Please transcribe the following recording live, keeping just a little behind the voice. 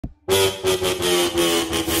Hello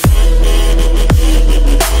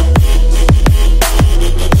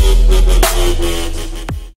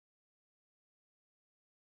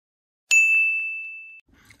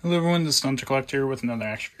everyone, this is Hunter Collector with another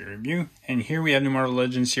action figure review, and here we have the Marvel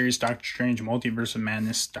Legends series Doctor Strange Multiverse of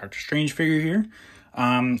Madness Doctor Strange figure here.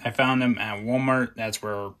 I found them at Walmart. That's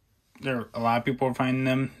where a lot of people are finding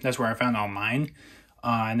them. That's where I found all mine.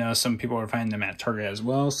 I know some people are finding them at Target as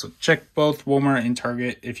well, so check both Walmart and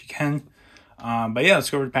Target if you can. But yeah, let's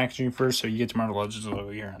go over the packaging first. So you get the Marvel Legends logo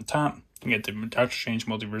here on top. You get the Doctor Strange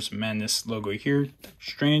Multiverse of Madness logo here, Doctor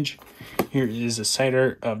Strange. Here is a side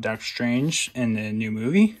art of Doctor Strange in the new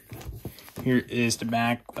movie. Here is the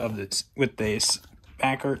back of this with this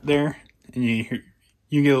back art there. And you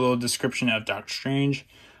get a little description of Doctor Strange,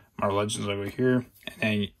 Marvel Legends logo here.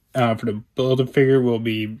 And then for the Build-A-Figure, we'll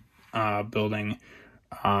be building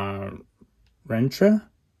Rentra.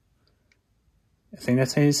 I think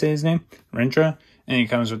that's how you say his name, Rentra. And it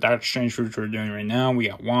comes with Doctor Strange, which we're doing right now. We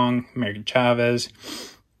got Wong, American Chavez,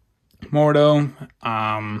 Mordo,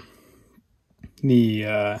 the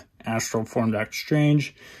astral form Doctor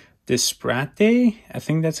Strange, Disparate, I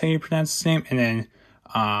think that's how you pronounce his name. And then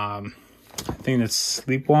I think that's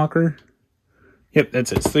Sleepwalker. Yep,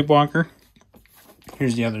 that's it, Sleepwalker.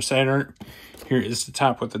 Here's the other side art. Here is the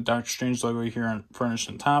top with the Doctor Strange logo here on furnished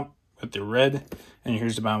on top with the red. And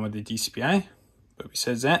here's the bottom with the DCPI. But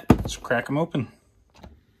besides that, let's crack them open.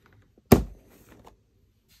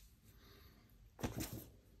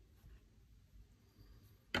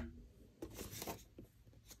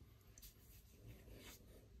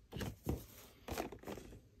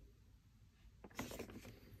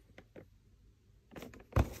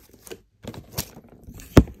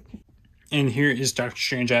 And here is Doctor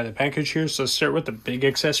Strange out of the package here. So let's start with the big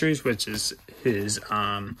accessories, which is his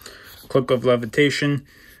Cloak of Levitation.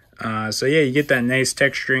 So yeah, you get that nice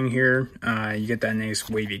texturing here. You get that nice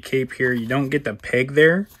wavy cape here. You don't get the peg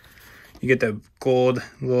there. You get the gold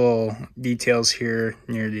little details here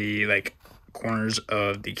near the corners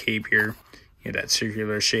of the cape here. You get that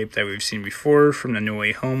circular shape that we've seen before from the No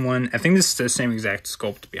Way Home one. I think this is the same exact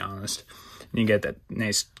sculpt, to be honest. And you get that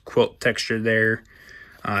nice quilt texture there.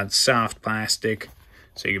 It's soft plastic,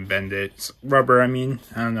 so you can bend it. It's rubber, I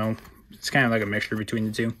don't know. It's kind of like a mixture between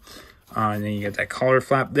the two. And then you get that collar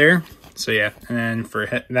flap there. So yeah, and then for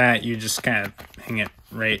that, you just kind of hang it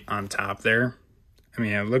right on top there.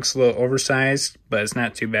 It looks a little oversized, but it's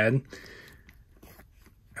not too bad.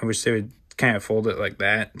 I wish they would kind of fold it like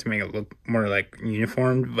that to make it look more like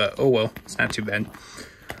uniformed, but oh well, it's not too bad.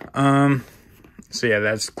 So yeah,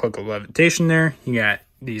 that's Cloak of Levitation there. You got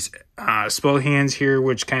these spell hands here,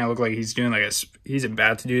 which kind of look like he's doing he's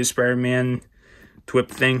about to do a Spider-Man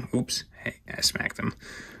twip thing. Oops, hey, I smacked him.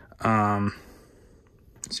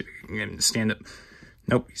 Let's see if we can get him to stand up.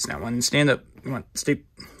 Nope, he's not wanting to stand up. Come on, stay.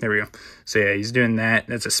 There we go. So yeah, he's doing that.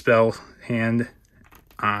 That's a spell hand.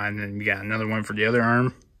 And then we got another one for the other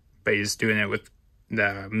arm, but he's doing it with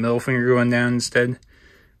the middle finger going down instead.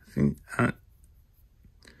 I think,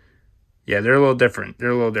 yeah, they're a little different.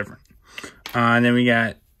 And then we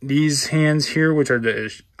got these hands here, which are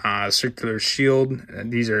the circular shield.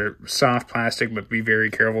 These are soft plastic, but be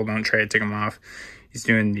very careful. Don't try to take them off. He's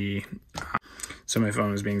doing the... so my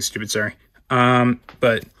phone was being stupid, sorry.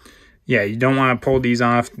 But yeah, you don't want to pull these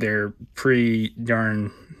off. They're pretty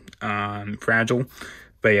darn fragile.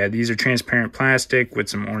 But yeah, these are transparent plastic with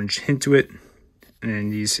some orange hint to it. And then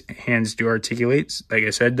these hands do articulate. Like I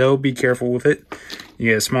said, though, be careful with it. You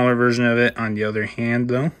get a smaller version of it on the other hand,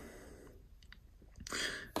 though.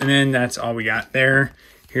 And then that's all we got there.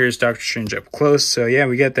 Here's Doctor Strange up close. So yeah,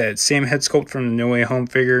 we got that same head sculpt from the No Way Home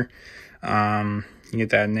figure. You get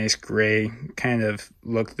that nice gray kind of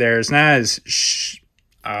look there. It's not as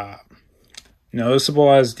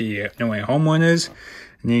noticeable as the No Way Home one is.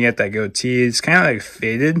 And you get that goatee. It's kind of like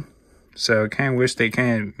faded. So I kind of wish they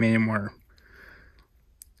kind of made it more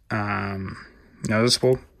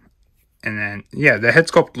noticeable. And then, yeah, the head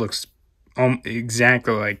sculpt looks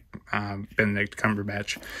exactly like Benedict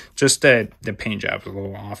Cumberbatch. Just the paint job is a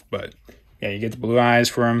little off, but yeah, you get the blue eyes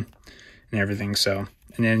for him and everything. So,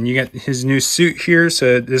 and then you get his new suit here.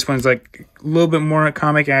 So this one's like a little bit more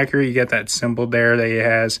comic accurate. You get that symbol there that he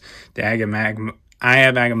has. The Eye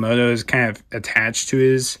of Agamotto is kind of attached to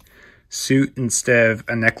his suit instead of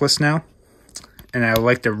a necklace now. And I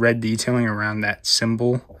like the red detailing around that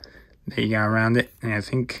symbol that you got around it. And I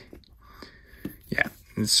think, yeah,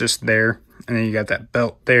 it's just there. And then you got that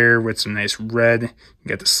belt there with some nice red. You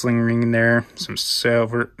got the sling ring in there, some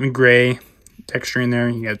silver and gray texture in there.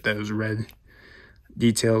 You got those red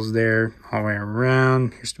details there all the way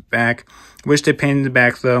around. Here's the back. Wish they painted the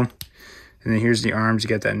back though. And then here's the arms. You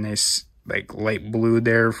got that nice like light blue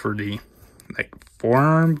there for the like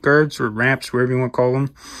forearm guards or wraps, whatever you want to call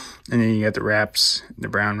them. And then you got the wraps, the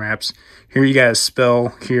brown wraps. Here you got a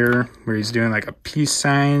spell here where he's doing like a peace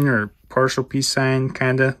sign or partial peace sign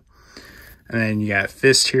kind of. And then you got a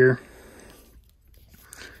fist here.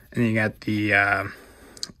 And then you got the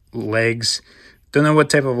legs. Don't know what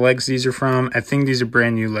type of legs these are from. I think these are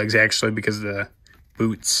brand new legs actually because of the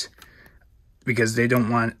boots. Because they don't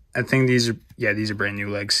want, I think these are, yeah, these are brand new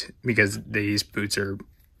legs because these boots are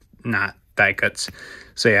not thigh cuts.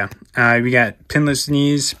 So yeah, we got pinless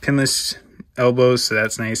knees, pinless elbows, so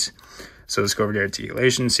that's nice. So let's go over to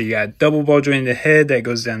articulation. So you got double ball jointed head that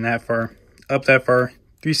goes down that far, up that far,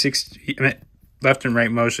 360 left and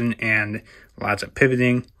right motion, and lots of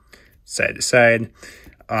pivoting side to side.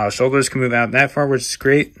 Shoulders can move out that far, which is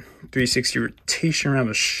great. 360 rotation around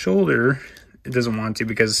the shoulder. It doesn't want to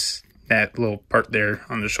because that little part there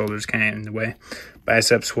on the shoulder is kind of in the way.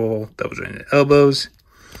 Biceps will double jointed elbows.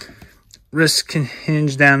 Wrists can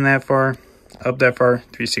hinge down that far, up that far,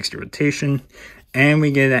 360 rotation. And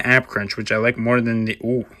we get an ab crunch, which I like more than the,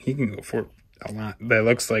 oh, he can go for a lot. But it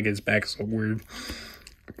looks like his back is a little weird.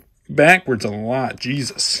 Backwards a lot,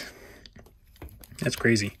 Jesus. That's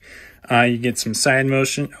crazy. You get some side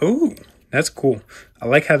motion. Oh, that's cool. I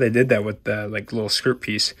like how they did that with the like little skirt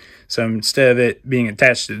piece. So instead of it being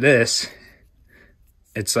attached to this,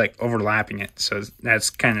 it's like overlapping it. So that's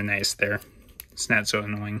kind of nice there. It's not so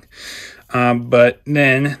annoying. But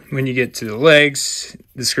then when you get to the legs,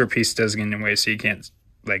 the skirt piece does get in the way, so you can't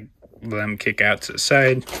like let them kick out to the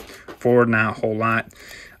side. Forward, not a whole lot.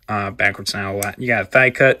 Backwards, not a lot. You got a thigh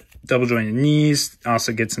cut, double jointed knees,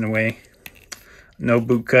 also gets in the way. No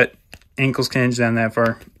boot cut. Ankles can hinge down that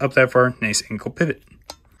far, up that far. Nice ankle pivot.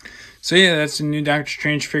 So yeah, that's a new Doctor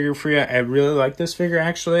Strange figure for you. I really like this figure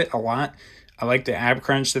actually a lot. I like the ab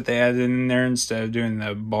crunch that they added in there instead of doing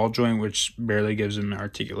the ball joint, which barely gives them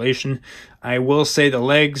articulation. I will say the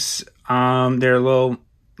legs, they're a little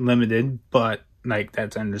limited, but like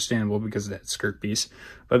that's understandable because of that skirt piece.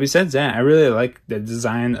 But besides that, I really like the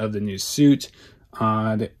design of the new suit.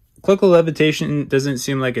 The clinical levitation doesn't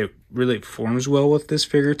seem like it really forms well with this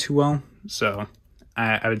figure too well. So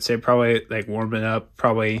I would say probably like warm it up,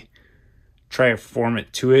 probably try to form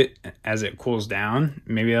it to it as it cools down.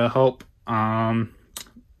 Maybe it'll help. And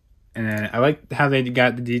then I like how they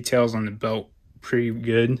got the details on the belt pretty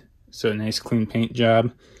good. So a nice clean paint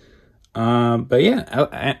job. But yeah,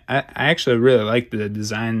 I actually really like the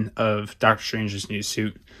design of Doctor Strange's new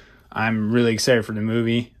suit. I'm really excited for the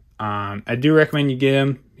movie. I do recommend you get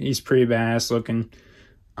him. He's pretty badass looking.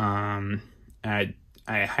 I'm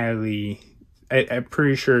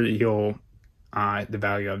pretty sure that he'll, the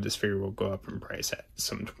value of this figure will go up in price at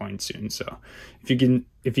some point soon. So if you get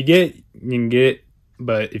it, you can get it.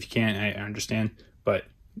 But if you can't, I understand. But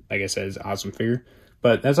like I said, it's an awesome figure.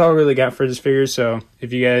 But that's all I really got for this figure. So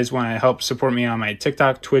if you guys want to help support me on my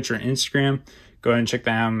TikTok, Twitch, or Instagram, go ahead and check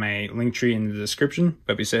that out in my link tree in the description.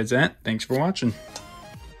 But besides that, thanks for watching.